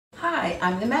Hi,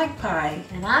 I'm the Magpie.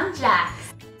 And I'm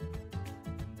Jax.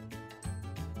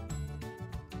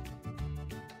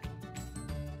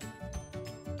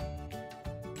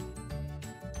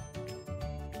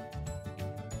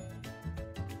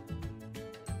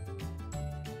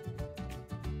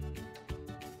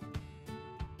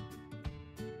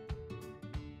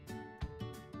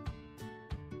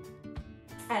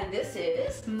 And this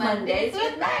is Mondays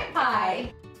with Magpie.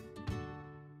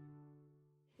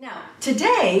 Now,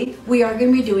 today we are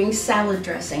going to be doing salad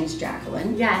dressings,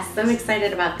 Jacqueline. Yes, I'm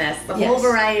excited about this. The Yes. whole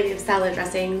variety of salad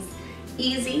dressings.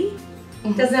 Easy.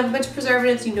 Doesn't have much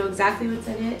preservatives. You know exactly what's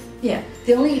in it. Yeah,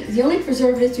 the only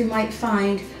preservatives you might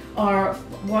find are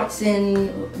what's in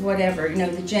whatever, you know,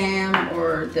 the jam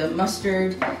or the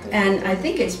mustard, and I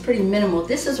think it's pretty minimal.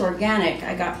 This is organic.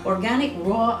 I got organic,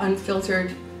 raw,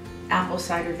 unfiltered apple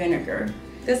cider vinegar.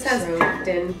 This has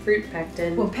pectin, fruit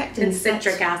pectin, Well, pectin, and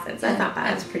citric acids. That's not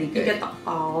bad. That's pretty good. You get the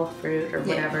all fruit or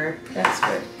whatever. That's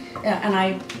good. Yeah, and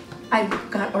I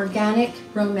got organic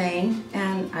romaine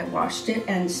and I washed it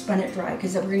and spun it dry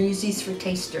because we're going to use these for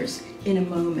tasters in a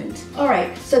moment. All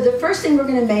right, so the first thing we're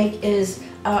going to make is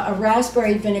a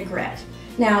raspberry vinaigrette.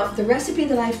 Now, the recipe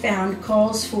that I found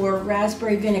calls for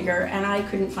raspberry vinegar and I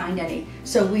couldn't find any.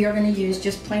 So we are going to use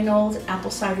just plain old apple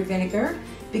cider vinegar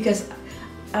because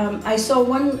I saw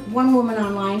one woman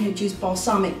online who'd used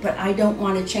balsamic, but I don't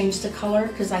want to change the color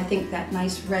because I think that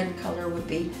nice red color would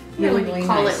be really, really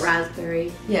call nice. it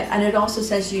raspberry. Yeah, and it also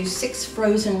says use 6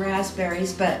 frozen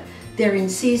raspberries, but they're in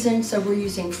season, so we're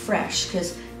using fresh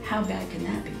because how bad can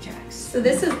that be, Jax? So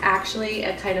this is actually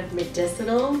a kind of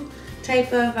medicinal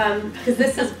type of, because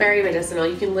this is very medicinal.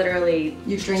 You can literally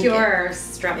cure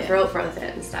strep throat with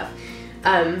it and stuff.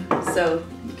 So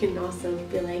you can also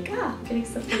be like, I'm getting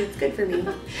something that's good for me.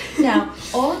 Now,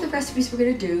 all of the recipes we're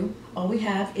going to do, all we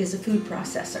have is a food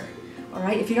processor. All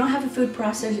right, if you don't have a food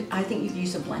processor, I think you could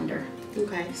use a blender.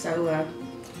 Okay. So,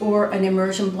 or an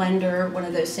immersion blender, one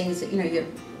of those things that, you know,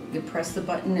 you press the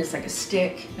button, it's like a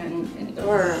stick, and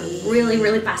or a really,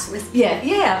 really fast whisk.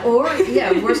 Yeah, or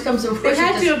worst comes to worst. We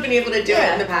had to have been able to do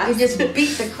it in the past. You just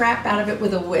beat the crap out of it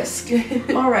with a whisk.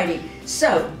 Alrighty,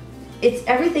 so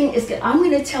everything is good. I'm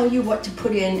going to tell you what to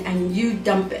put in, and you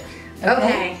dump it.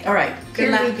 Okay. All right.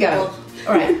 Here we go.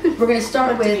 All right. We're going to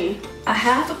start with a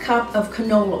half a cup of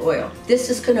canola oil. This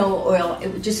is canola oil.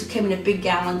 It just came in a big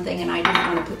gallon thing, and I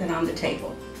didn't want to put that on the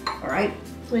table. All right.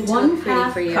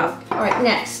 1/2 cup. All right.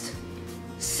 Next,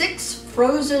 6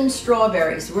 frozen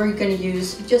strawberries. We're going to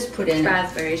use. Just put in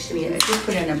raspberries. She means. Just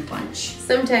put in a bunch.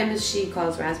 Sometimes she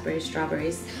calls raspberries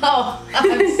strawberries. Oh.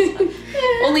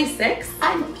 Only 6?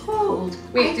 I'm cold.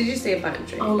 Wait, did you say a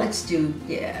bunch? Right? Oh, let's do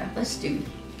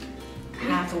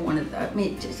half of one of those. I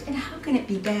mean, and how can it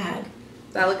be bad?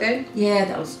 Does that look good? Yeah,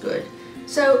 that was good.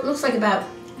 So it looks like about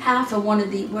half of one of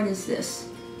the, what is this?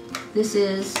 This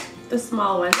is the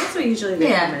small one. That's what usually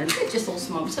they come in. It's just a little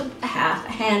small. So a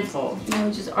handful. You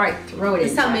know, just, all right, throw it in.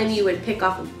 This is how many you would pick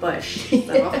off a bush.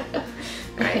 So.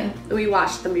 Right. We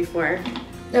washed them before.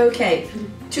 Okay,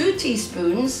 2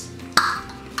 teaspoons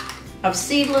of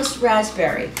seedless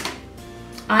raspberry.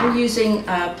 I'm using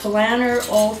Polaner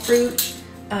all fruit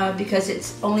because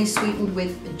it's only sweetened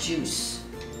with juice.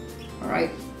 All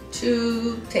right,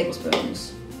 2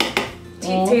 tablespoons.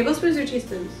 Tablespoons or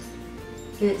teaspoons?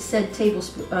 It said 2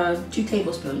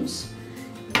 tablespoons.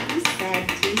 You said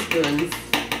teaspoons.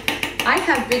 I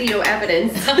have video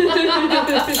evidence.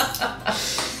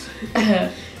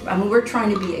 I mean, we're trying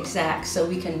to be exact so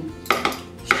we can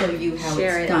show you how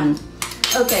it's done.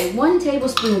 Okay, 1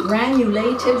 tablespoon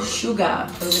granulated sugar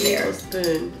over there.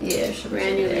 Tablespoon. Yeah, sugar.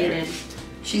 Granulated.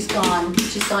 She's gone.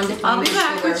 She's gone to find I'll be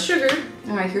back with sugar.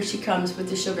 All right, here she comes with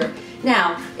the sugar.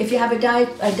 Now, if you have a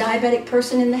diabetic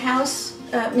person in the house,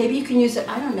 maybe you can use it.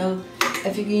 I don't know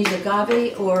if you can use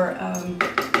agave or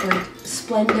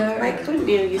Splenda. I couldn't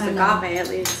use agave at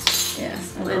least. Yeah,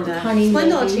 Splenda. Honey.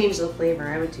 Splenda will change the flavor.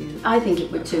 I would do. I think it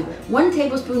would too. 1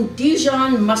 tablespoon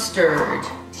Dijon mustard.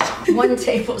 1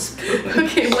 tablespoon.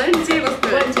 Okay, 1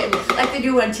 tablespoon. 1 tablespoon. Like they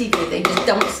do on TV, they just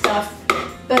dump stuff.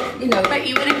 But you know. But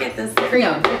you wouldn't get this.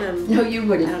 No, you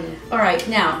wouldn't. All right,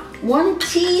 now 1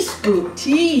 teaspoon.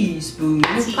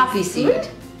 Poppy seed.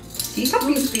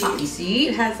 Poppy seed.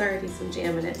 It has already some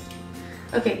jam in it.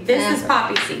 Okay, this is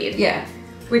poppy seed. Yeah.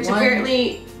 Which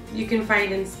apparently you can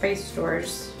find in spice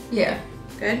stores. Yeah.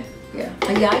 Good? Yeah.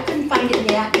 Yeah, I couldn't find it in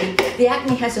the Acme. The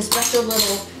Acme has a special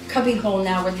little cubby hole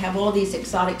now where they have all these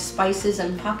exotic spices,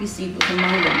 and poppy seed was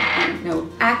among them. No.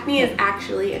 Acme is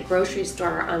actually a grocery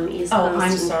store on the East Coast. Oh,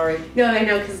 I'm sorry. No, I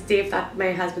know, because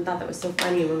my husband thought that was so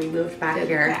funny when we moved back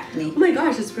here. Acme. Oh my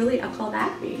gosh, it's really called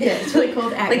Acme. Yeah, it's really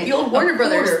called Acme. Like the old Warner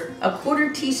Brothers. A quarter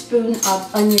teaspoon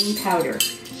of onion powder.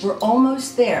 We're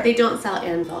almost there. They don't sell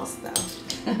anvils though.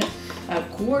 A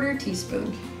quarter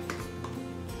teaspoon.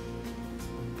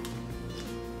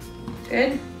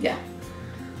 Good? Yeah.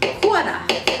 Quarter.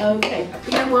 Okay.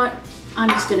 You know what? I'm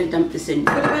just going to dump this in.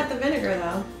 What about the vinegar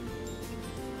though?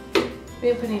 We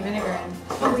didn't put any vinegar in.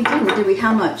 Oh, we didn't, did we?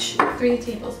 How much? 3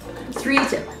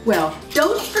 tablespoons. Well,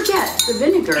 don't forget the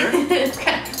vinegar.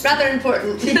 It's rather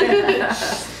important. Yeah.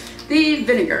 The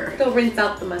vinegar. Go rinse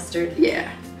out the mustard.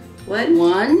 Yeah. 1,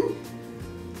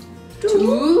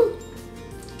 2.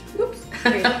 Oops.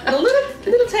 3. A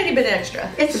little tiny bit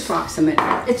extra. It's approximate.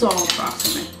 It's all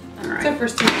approximate. All right. Except for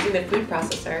using the food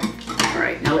processor. All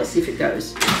right. Now let's see if it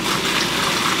goes. It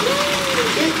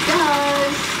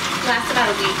does. Lasts about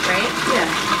a week, right? Yeah.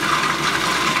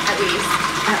 At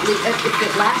least. If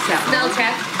it lasts that Smell long.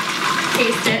 check.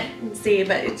 Taste it and see,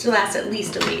 but it should last at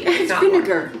least a week. It's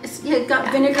vinegar. It's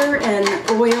got vinegar and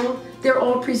oil. They're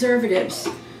all preservatives.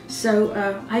 So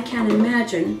I can't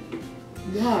imagine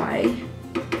why.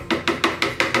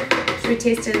 Should we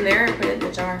taste it in there or put it in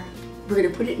the jar? We're going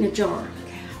to put it in a jar.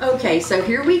 Okay, so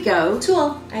here we go.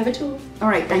 Tool. I have a tool. All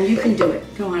right, and you can do it.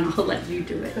 Go on, I'll let you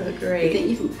do it. Oh, great.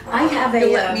 You think you can? I have a.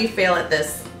 You'll let me fail at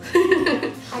this.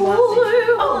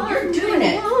 Oh, you're doing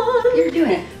it. You're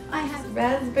doing it. I have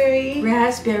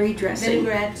raspberry dressing.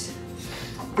 vinaigrette.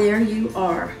 There you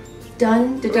are.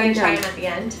 Done. We're going to try them at the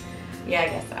end? Yeah, I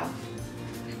guess so.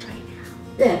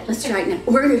 Yeah, let's try it now.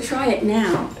 We're going to try it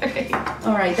now. Okay.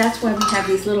 All right, that's why we have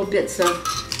these little bits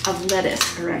of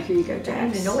lettuce. All right, here you go, Jax. I don't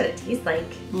even know what it tastes like.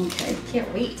 Okay.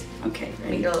 Can't wait. Okay,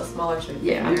 ready? Make it a little smaller. So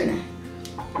yeah, I'm going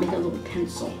to make a little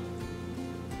pencil.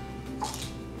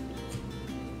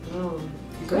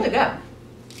 Good to go.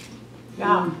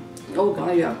 Yeah. Oh,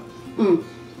 God, yeah.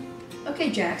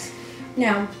 Okay, Jax.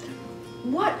 Now,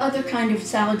 what other kind of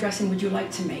salad dressing would you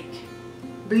like to make?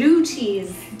 Blue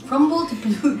cheese. Crumbled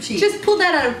blue cheese. Just pull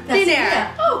that out of thin air.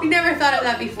 Yeah. Oh, we never thought of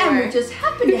that before. And we just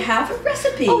happen to have a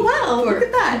recipe. Oh wow! For look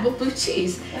at that. crumbled blue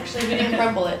cheese. Actually, we didn't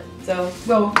crumble it, so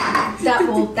well,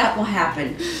 that will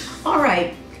happen. All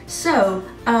right. So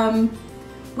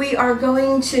we are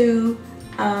going to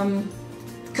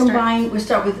combine. We'll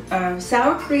start with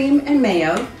sour cream and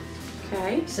mayo.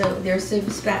 Okay. So there's the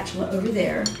spatula over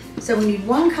there. So we need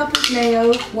 1 cup of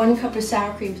mayo, 1 cup of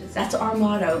sour cream. That's our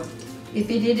motto. If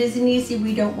it isn't easy,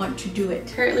 we don't want to do it.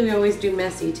 Apparently, we always do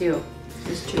messy too.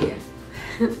 Just true, yeah.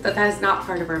 But that is not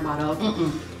part of our motto.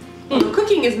 Well,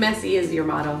 cooking is messy is your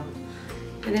motto,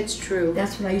 and it's true.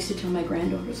 That's what I used to tell my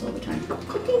granddaughters all the time.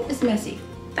 Cooking is messy.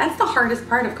 That's the hardest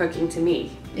part of cooking to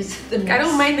me. Is the mess. I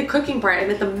don't mind the cooking part. I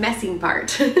meant the messing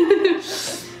part.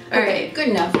 All right, good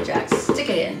enough, Jax. Stick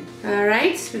it in. All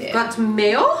right, we've got some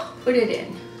mayo. Put it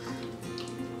in.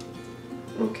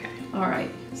 Okay. All right.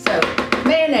 So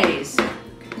mayonnaise.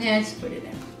 Let's put it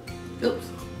in. Oops.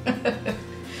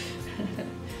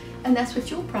 And that's what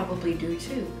you'll probably do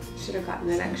too. Should have gotten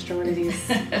an extra one of these.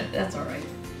 That's all right.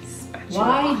 Spatula.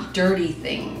 Why dirty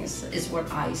things is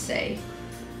what I say.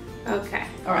 Okay.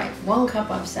 All right. 1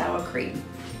 cup of sour cream.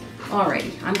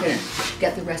 Alrighty. I'm gonna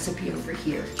get the recipe over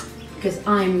here because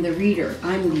I'm the reader.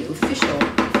 I'm the official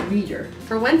reader.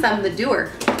 For once, I'm the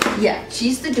doer. Yeah,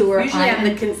 she's the doer. Usually I'm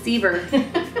the conceiver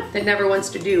that never wants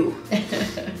to do.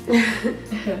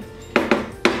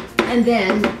 And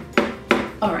then,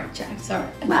 all right, Jax, all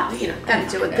right. Well, you know, gotta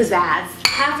do it with pizzazz.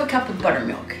 Half a cup of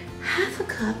buttermilk. Half a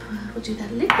cup. We'll do that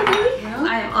liquidly. Yeah.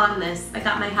 I am on this. I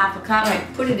got my half a cup. All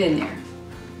right, put it in there.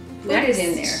 Put it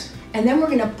in there. And then we're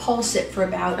gonna pulse it for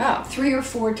about 3 or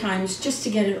 4 times just to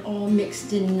get it all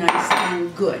mixed in nice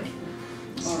and good.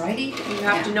 Alrighty. You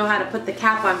have to know how to put the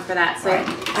cap on for that. So right.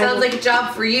 sounds like a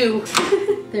job for you.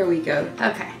 There we go.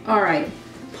 Okay. All right.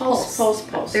 Pulse, pulse,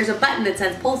 pulse. There's a button that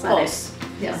says pulse on it.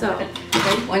 Yeah. So okay.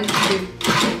 1, 2, 3,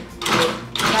 4,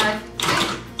 5,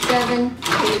 7,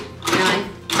 8, 9,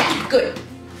 10. Good.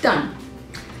 Done.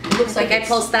 It looks like I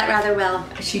pulsed that rather well.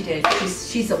 She did.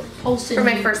 She's a pulsing. For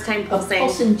my first time pulsing. A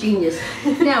pulsing genius.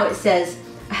 Now it says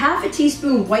half a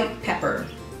teaspoon white pepper.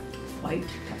 White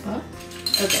pepper.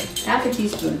 Okay, half a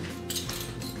teaspoon.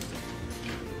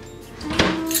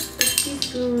 Half a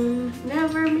teaspoon.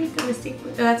 Never make a mistake. Oh,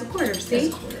 that's a quarter. See?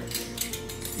 That's a quarter.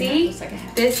 See? Yeah, it looks like a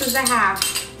half. This is a half.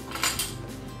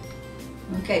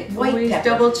 Okay, white Always pepper.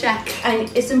 double check. And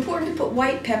it's important to put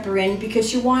white pepper in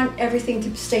because you want everything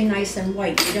to stay nice and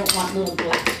white. You don't want little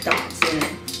black dots in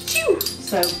it.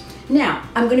 So Now,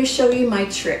 I'm going to show you my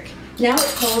trick. Now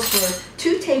it calls for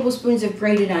 2 tablespoons of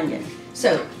grated onion.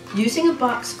 So, using a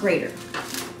box grater,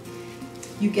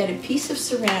 you get a piece of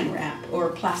saran wrap or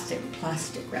plastic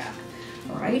wrap,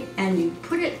 all right? And you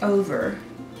put it over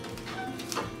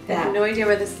that. I have no idea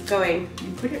where this is going.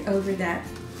 You put it over that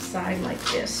side like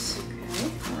this. Okay.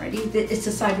 Alrighty, it's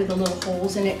the side with the little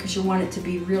holes in it because you want it to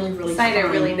be really, really Side fine. I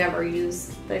really never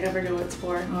use. I never know what it's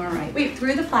for. All right. Wait,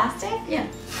 through the plastic? Yeah.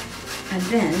 And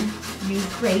then you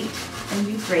grate and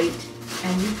you grate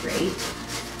and you grate.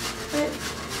 But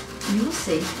you will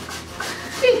see.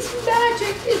 It's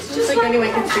magic. It's just like anyone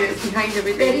can see it behind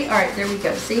everything. Ready? All right, there we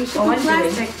go. See? All I'm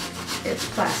doing, it's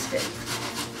plastic.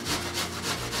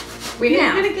 Wait,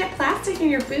 are you gonna get plastic in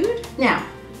your food? Now,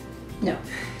 no.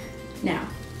 Now,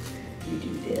 you do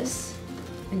this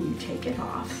and you take it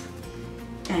off.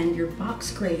 And your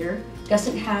box grater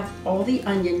doesn't have all the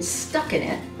onions stuck in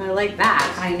it. I like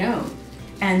that. I know.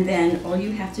 And then all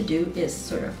you have to do is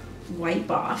sort of wipe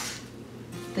off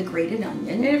the grated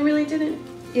onion. It really didn't.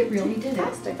 It really did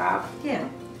Plastic off. Yeah,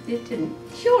 it didn't.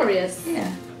 Curious.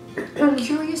 Yeah.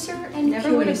 Curiouser and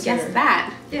Never would have guessed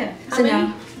that. Yeah. How so many?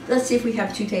 now, let's see if we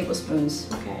have 2 tablespoons.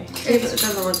 Okay. It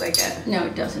doesn't look like it. No,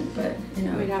 it doesn't, but you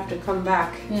know. We'd have to come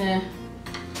back. Yeah.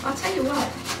 I'll tell you what.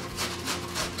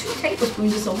 2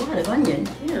 tablespoons is a lot of onion.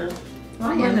 Yeah. A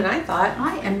lot more than I thought.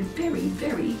 I am very,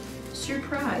 very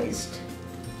surprised.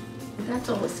 But that's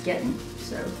all it's getting,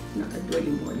 so I'm not going to do any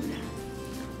more than that.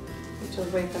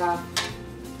 Just wipe it off.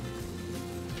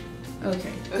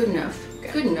 Okay, good enough.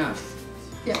 Good enough.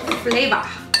 Yeah. Flavor.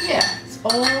 Yeah, it's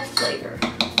all flavor.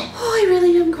 Oh, I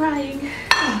really am crying.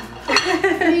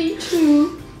 Me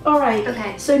too. All right.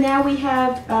 Okay. So now we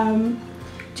have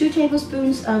 2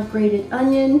 tablespoons of grated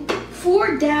onion,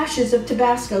 4 dashes of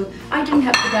Tabasco. I didn't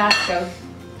have Tabasco,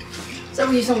 so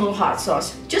we're using a little hot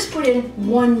sauce. Just put in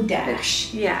 1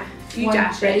 dash. Yeah. You One,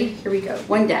 dash ready? it. Here we go.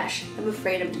 1 dash. I'm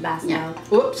afraid of Tabasco. Yeah.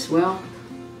 Whoops. Well,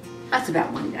 that's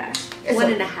about 1 dash. It's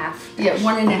 1.5. Yeah,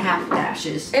 1.5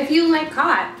 dashes. If you like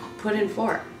hot, put in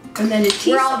 4. And then a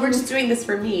teaspoon. We're just doing this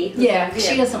for me. Yeah,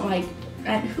 she doesn't like.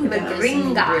 Who I'm a does?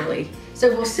 gringa. Really? So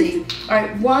we'll see. All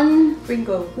right, 1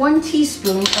 Gringo.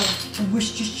 teaspoon of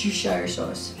Worcestershire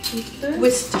sauce. Teaspoon?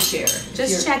 Worcestershire.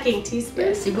 Just checking. Teaspoon?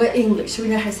 Yeah, see, we're English, so we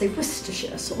know how to say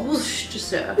Worcestershire sauce.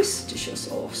 Worcestershire. Worcestershire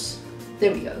sauce.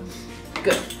 There we go.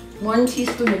 Good. 1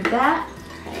 teaspoon of that.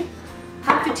 Okay.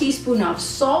 Half a teaspoon of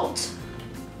salt.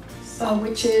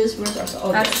 Which is, where's our salt?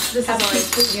 Oh, This is half a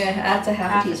always teaspoon. Yeah, that's a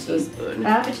half a teaspoon. teaspoon.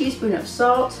 Half a teaspoon of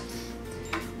salt.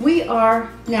 We are,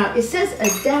 now it says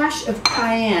a dash of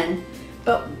cayenne,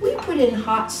 but we put in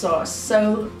hot sauce,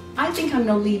 so I think I'm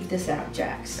gonna leave this out,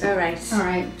 Jax. All right. All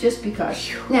right, just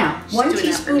because. Now, She's 1 doing that for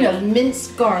teaspoon me. of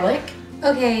minced garlic.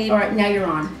 Okay. All right, now you're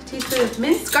on. Teaspoon of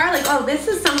minced garlic. Oh, this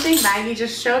is something Maggie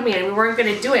just showed me, and we weren't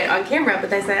going to do it on camera,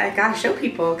 but I said I gotta show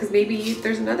people because maybe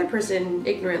there's another person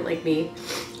ignorant like me.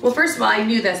 Well, first of all, I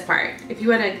knew this part. If you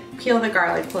want to peel the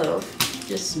garlic clove,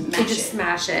 Just you smash just it.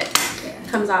 smash it. Yeah.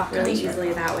 Comes off really Comes right easily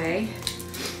off. that way.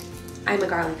 I'm a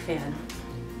garlic fan.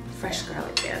 Fresh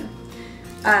garlic fan.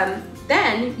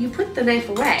 Then you put the knife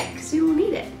away because you don't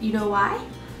need it. You know why?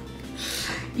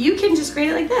 You can just grate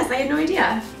it like this. I had no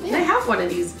idea. Yeah. I have one of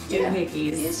these Yeah.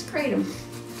 doohickeys. Just grate them.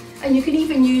 And you can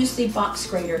even use the box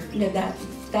grater. You know,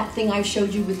 that thing I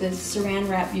showed you with the saran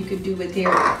wrap you could do with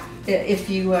here. If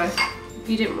you, If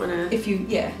you didn't want to if you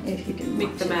didn't make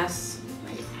want the to. mess.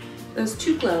 Those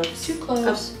 2 cloves. 2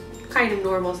 cloves. Of kind of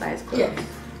normal size cloves.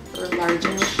 Yeah. Or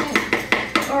largish.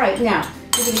 Okay. All right, now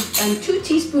we're going to 2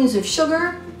 teaspoons of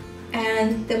sugar,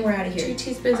 and then we're out of 2 here.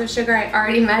 teaspoons of sugar I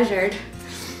already measured.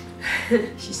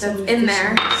 She's That's so in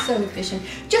there. efficient, so efficient.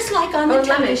 Just like on the Oh,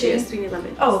 lemon television. juice. We need lemon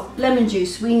juice. Oh, lemon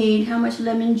juice. We need how much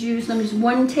lemon juice?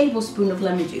 1 tablespoon of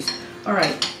lemon juice. All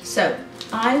right, so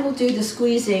I will do the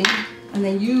squeezing, and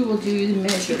then you will do the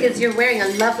measuring. Because you're wearing a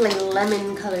lovely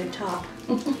lemon-colored top.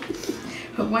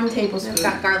 1 tablespoon. I've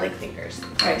got garlic fingers.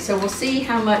 All right, so we'll see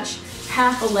how much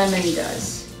half a lemon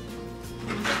does.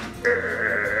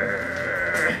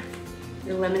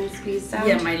 Your lemon squeeze sound?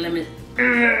 Yeah, my lemon.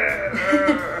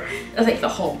 I like the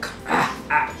Hulk.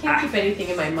 I can't keep anything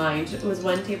in my mind. It was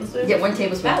 1 tablespoon? Yeah, 1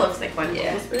 tablespoon. That looks like 1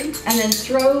 Yeah. tablespoon. And then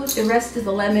throw the rest of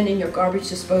the lemon in your garbage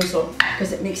disposal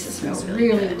because it makes it smell Smells really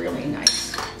really, good. really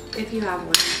nice. If you have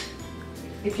one.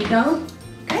 If you don't,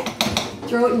 Okay.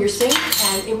 throw it in your sink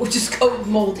and it will just go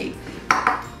moldy.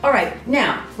 All right,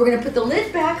 now we're gonna put the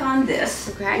lid back on this.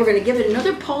 Okay. We're gonna give it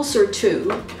another pulse or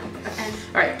 2. And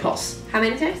All right, pulse. how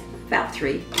many times? About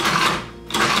 3.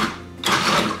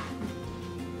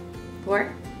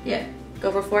 4? Yeah,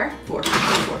 Go for 4? 4.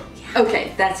 4.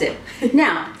 Okay, that's it.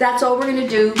 Now, that's all we're gonna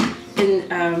do in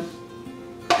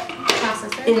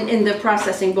processor? In the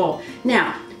processing bowl.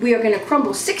 Now, we are going to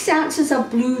crumble 6 ounces of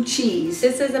blue cheese.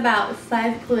 This is about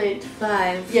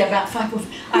 5.5. Yeah, about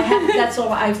 5.5. That's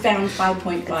all I found,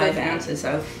 5.5 ounces.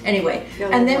 So anyway,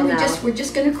 and then we're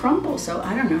just going to crumble. So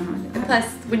I don't know. And plus,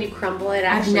 when you crumble it,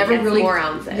 actually gets more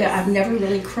ounces. Yeah, I've never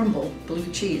really crumbled blue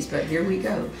cheese, but here we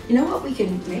go. You know what? We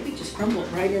can maybe just crumble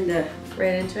it right into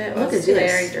it. Look at this.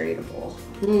 Very dirty to bowl.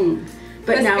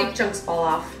 But now big chunks fall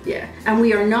off. Yeah, and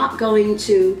we are not going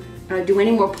to do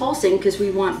any more pulsing because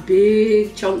we want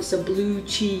big chunks of blue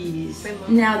cheese.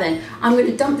 Now then, I'm going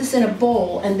to dump this in a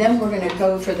bowl and then we're going to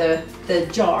go for the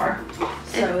jar.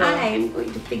 So, and I am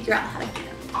going to figure out how to get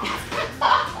it.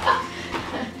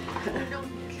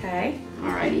 Okay.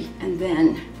 Alrighty, and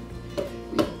then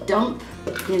we dump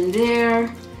in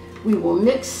there. We will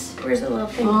mix. Where's the little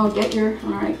thing? Oh, get your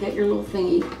little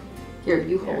thingy. Here,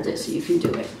 you hold it so you can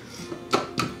do it.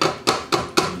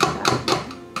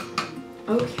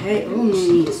 Okay.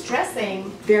 Cheese dressing.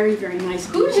 Very, very nice.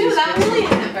 Who knew that really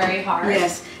isn't very hard?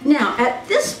 Yes. Now, at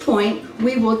this point,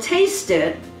 we will taste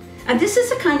it. And this is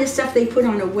the kind of stuff they put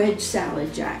on a wedge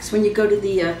salad, Jax, when you go to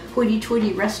the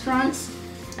hoity-toity restaurants.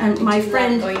 And my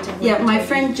friend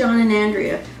John and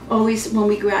Andrea, always, when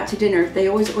we go out to dinner, they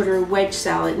always order a wedge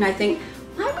salad. And I think,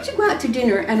 why would you go out to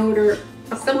dinner and order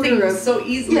something so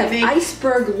easy to make?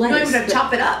 Iceberg lettuce. You don't even have to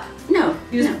chop it up. No.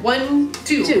 Use 1,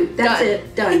 2. That's done.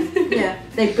 it. Done. Yeah.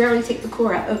 They barely take the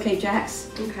core out. Okay, Jax.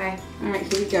 Okay. All right,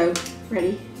 here we go.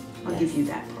 Ready? I'll give you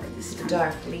that part this time.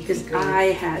 Dark leafy because green. I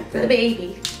had for the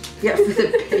baby. Yeah, for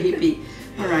the baby.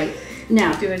 All right.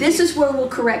 Now, this is where we'll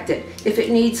correct it. If it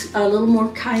needs a little more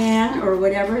cayenne or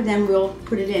whatever, then we'll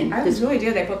put it in. I have no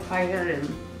idea they put cayenne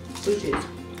in blue cheese.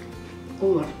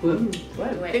 Oh, well,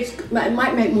 it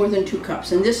might make more than 2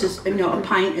 cups, and this is, a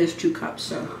pint is 2 cups.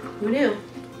 So who knew?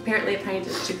 Apparently, a pint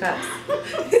is 2 cups.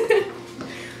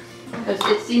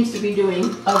 It seems to be doing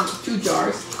 2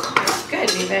 jars.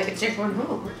 Good. Maybe I could take one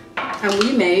home. And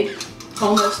we made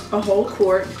almost a whole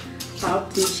quart of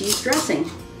blue cheese dressing.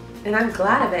 And I'm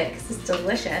glad of it because it's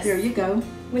delicious. There you go.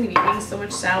 I'm going to be eating so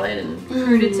much salad and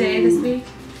crudité this week.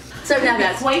 So now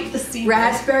that's quite the scene.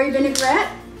 Raspberry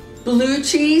vinaigrette, blue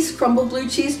cheese, crumbled blue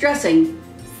cheese dressing.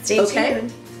 Stay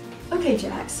tuned. Okay,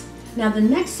 Jax. Now the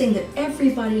next thing that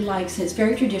everybody likes, and it's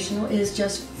very traditional, is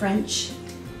just French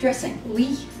dressing.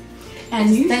 Oui. And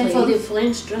usually, for the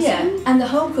French dressing. Yeah, and the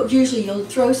home cook, usually you'll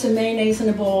throw some mayonnaise in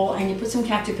a bowl and you put some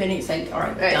ketchup in it and say, all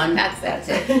right, done. That's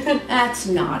it. That's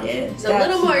not it. There's a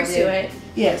little more to it.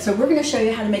 Yeah, so we're going to show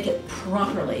you how to make it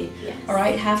properly. Yes. All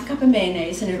right, 1/2 cup of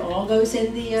mayonnaise and it all goes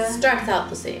in the... Starts out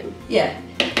the same. Yeah.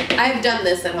 I've done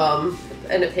this at home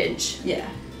in a pinch. Yeah.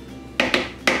 There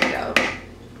you go.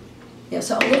 Yeah,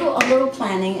 so a little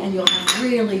planning and you'll have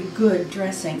really good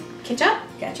dressing. Ketchup?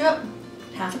 Ketchup,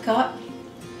 1/2 cup.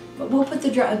 But we'll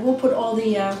put all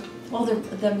the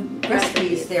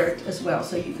recipes there as well,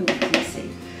 so you can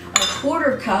see. A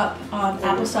 1/4 cup of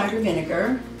apple cider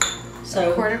vinegar.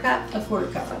 So a 1/4 cup. A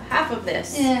 1/4 cup. So half of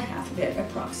this. Yeah, half of it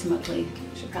approximately.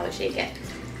 Should probably shake it.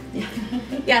 Yeah.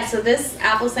 Yeah. So this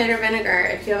apple cider vinegar,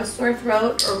 if you have a sore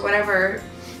throat or whatever,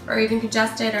 or even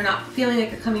congested or not feeling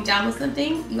like you're coming down with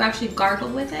something, you actually gargle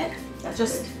with it. That's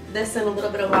just good. This and a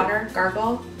little bit of water,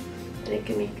 gargle. And it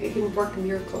can work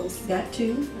miracles. That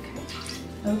too? Okay.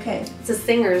 Okay. It's a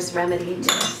singer's remedy.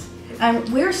 Yes. And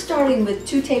we're starting with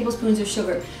 2 tablespoons of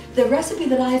sugar. The recipe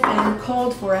that I found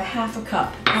called for 1/2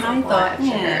 cup. And I thought,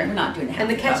 we're not doing 1/2 cup. And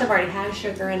the ketchup already has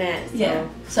sugar in it. So. Yeah.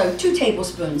 So 2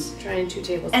 tablespoons. Trying 2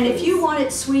 tablespoons. And if you want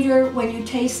it sweeter when you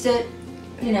taste it,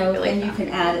 really then you can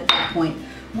add at that point.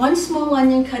 1 small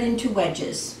onion cut into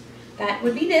wedges. That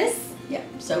would be this. Yeah,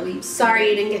 so we... Sorry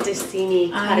you didn't get to see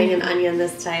me cutting an onion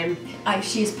this time.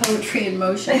 She's poetry in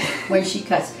motion when she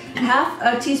cuts.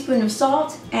 1/2 teaspoon of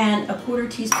salt and a 1/4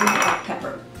 teaspoon of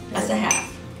pepper. That's a 1/2.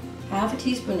 1/2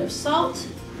 teaspoon of salt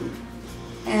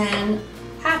and...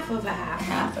 1/2 of a half.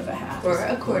 1/2 of a half. Or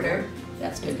a 1/4.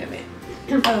 That's good.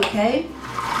 Okay.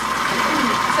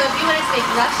 So if you wanted to make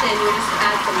Russian, you would just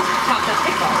add some chopped up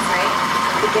pickles, right?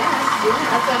 I guess, yeah.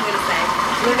 That's what I'm going to say.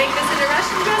 You want to make this into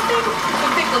Russian dressing?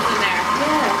 Put pickles in there.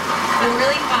 Yeah. They're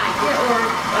really fine. Yeah, or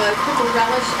put the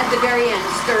relish at the very end,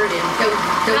 stir it in. Don't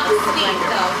not do the sweet, blender.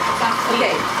 though. It's not sweet.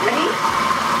 Okay, ready?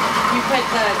 You put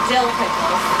the dill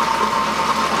pickles.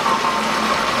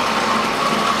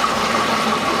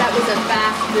 That was a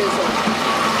fast drizzle.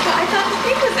 But I thought the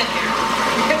pig was in there.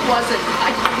 It wasn't.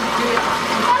 I didn't do it.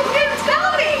 Oh, you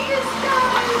tell me!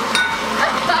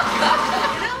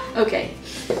 Okay,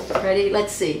 ready?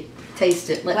 Let's see. Taste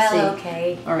it. Let's see. Well,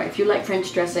 okay. All right, if you like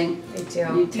French dressing, I do.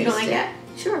 You don't like it? it?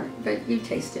 Sure, but you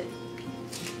taste it.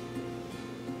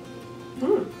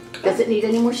 Does it need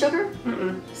any more sugar?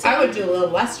 So I would do a little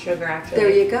less sugar actually. There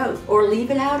you go. Or leave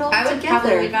it out altogether. I would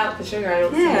probably leave out the sugar. I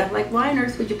don't see it. Like why on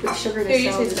earth would you put sugar in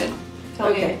a salad? You taste it.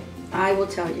 Okay, I will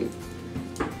tell you.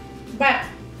 But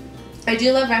I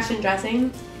do love Russian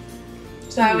dressing,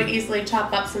 so I would easily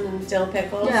chop up some dill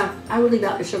pickles. Yeah, I would leave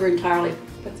out the sugar entirely.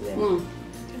 Put some in.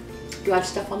 Do I have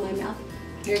stuff on my mouth?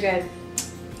 You're good.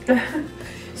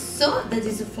 So that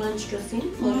is a French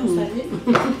dressing for salad.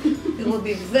 It will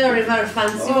be very, very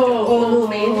fancy.